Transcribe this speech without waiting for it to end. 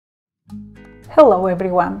Hello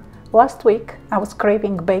everyone! Last week I was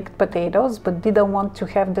craving baked potatoes but didn't want to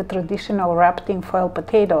have the traditional wrapped in foil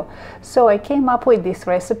potato, so I came up with this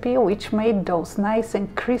recipe which made those nice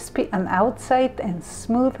and crispy on outside and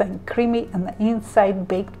smooth and creamy on the inside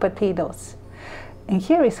baked potatoes. And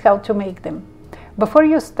here is how to make them. Before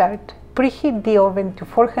you start, preheat the oven to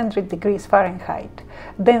 400 degrees Fahrenheit.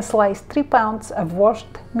 Then slice 3 pounds of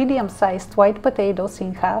washed medium-sized white potatoes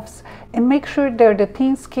in halves and make sure they're the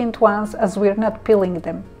thin-skinned ones as we're not peeling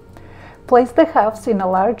them. Place the halves in a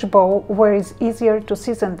large bowl where it's easier to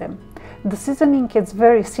season them. The seasoning is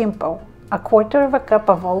very simple: 1/4 cup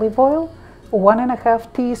of olive oil,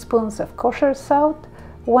 1.5 teaspoons of kosher salt,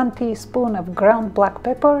 1 teaspoon of ground black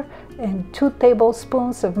pepper, and 2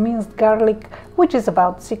 tablespoons of minced garlic, which is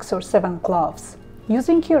about 6 or 7 cloves.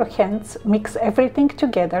 Using your hands, mix everything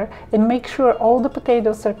together and make sure all the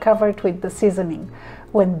potatoes are covered with the seasoning.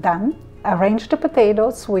 When done, arrange the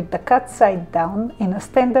potatoes with the cut side down in a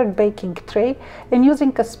standard baking tray and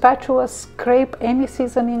using a spatula scrape any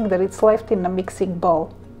seasoning that is left in the mixing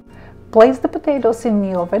bowl. Place the potatoes in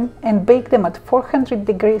the oven and bake them at 400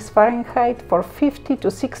 degrees Fahrenheit for 50 to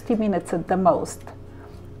 60 minutes at the most.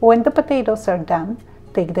 When the potatoes are done,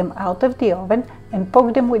 take them out of the oven and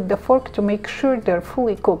poke them with the fork to make sure they're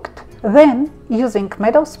fully cooked. Then, using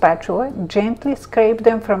metal spatula, gently scrape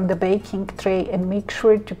them from the baking tray and make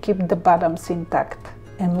sure to keep the bottoms intact.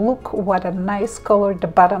 And look what a nice color the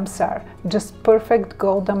bottoms are, just perfect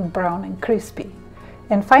golden brown and crispy.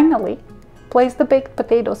 And finally, place the baked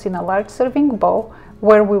potatoes in a large serving bowl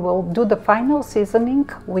where we will do the final seasoning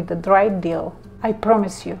with the dried dill. I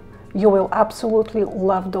promise you, you will absolutely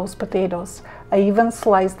love those potatoes. I even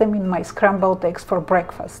sliced them in my scrambled eggs for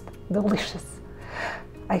breakfast. Delicious!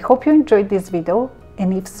 I hope you enjoyed this video,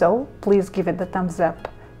 and if so, please give it a thumbs up.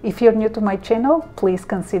 If you're new to my channel, please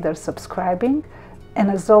consider subscribing. And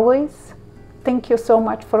as always, thank you so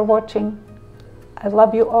much for watching. I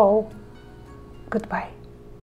love you all. Goodbye.